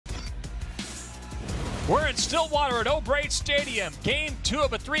We're in Stillwater at O'Brate Stadium, game 2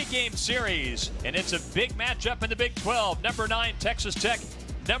 of a 3-game series, and it's a big matchup in the Big 12. Number 9, Texas Tech.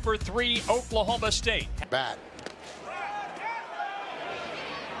 Number 3, Oklahoma State. Bat.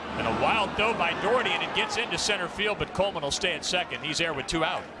 And a wild throw by Doherty, and it gets into center field, but Coleman will stay at second. He's there with 2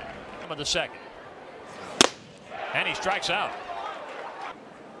 out. Of the second. And he strikes out.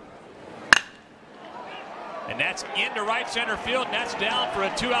 And that's into right center field, and that's down for a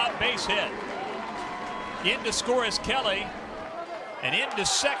 2-out base hit. In to score is Kelly, and into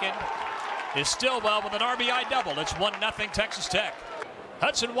second is Stillwell with an RBI double. It's 1-0 Texas Tech.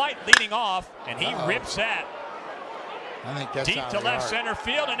 Hudson White leading off, and he rips that I think that's deep to left center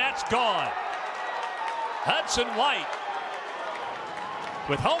field, and that's gone. Hudson White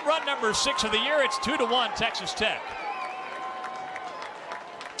with home run number 6 of the year. It's 2-1 Texas Tech.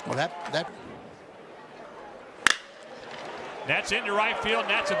 Well, that's into right field, and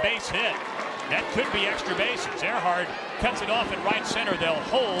that's a base hit. That could be extra bases. Earhart cuts it off in right center. They'll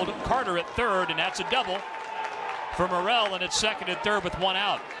hold Carter at third, and that's a double for Morrell, and it's second and third with 1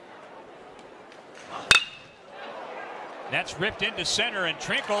 out. That's ripped into center, and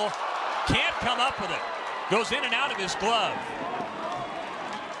Trinkle can't come up with it. Goes in and out of his glove.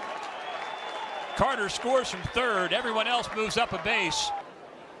 Carter scores from third. Everyone else moves up a base.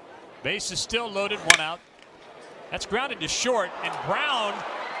 Base is still loaded, 1 out. That's grounded to short, and Brown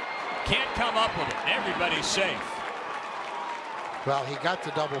can't come up with it. Everybody's safe. Well, he got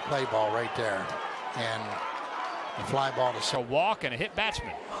the double play ball right there, and the fly ball to a walk and a hit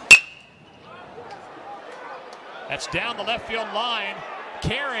batsman. That's down the left field line,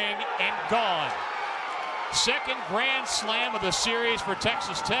 carrying and gone. Second grand slam of the series for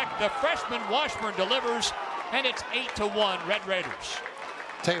Texas Tech. The freshman Washburn delivers, and it's 8-1 Red Raiders.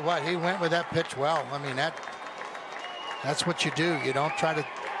 Tell you what, he went with that pitch well. I mean, that's what you do. You don't try to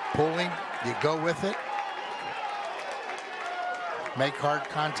pull him. You go with it. Make hard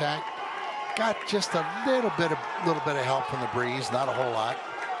contact. Got just a little bit of help from the breeze, not a whole lot.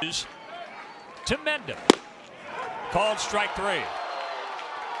 To Mendham. Called strike 3.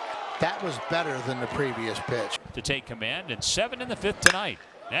 That was better than the previous pitch. To take command, and 7 in the 5th tonight.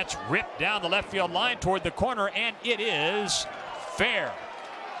 That's ripped down the left field line toward the corner, and it is fair.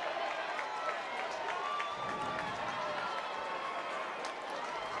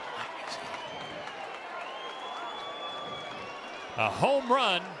 A home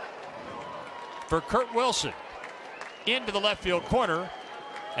run for Kurt Wilson into the left field corner,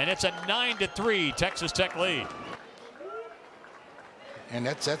 and it's a 9-3 Texas Tech lead. And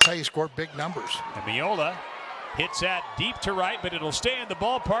that's how you score big numbers. And Miola hits that deep to right, but it'll stay in the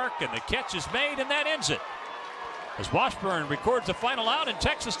ballpark, and the catch is made, and that ends it. As Washburn records the final out, and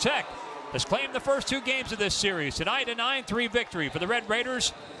Texas Tech has claimed the first 2 games of this series. Tonight, a 9-3 victory for the Red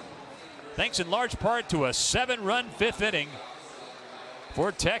Raiders, thanks in large part to a 7-run 5th inning for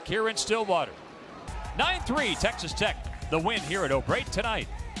Tech here in Stillwater. 9-3 Texas Tech, the win here at O'Brate tonight.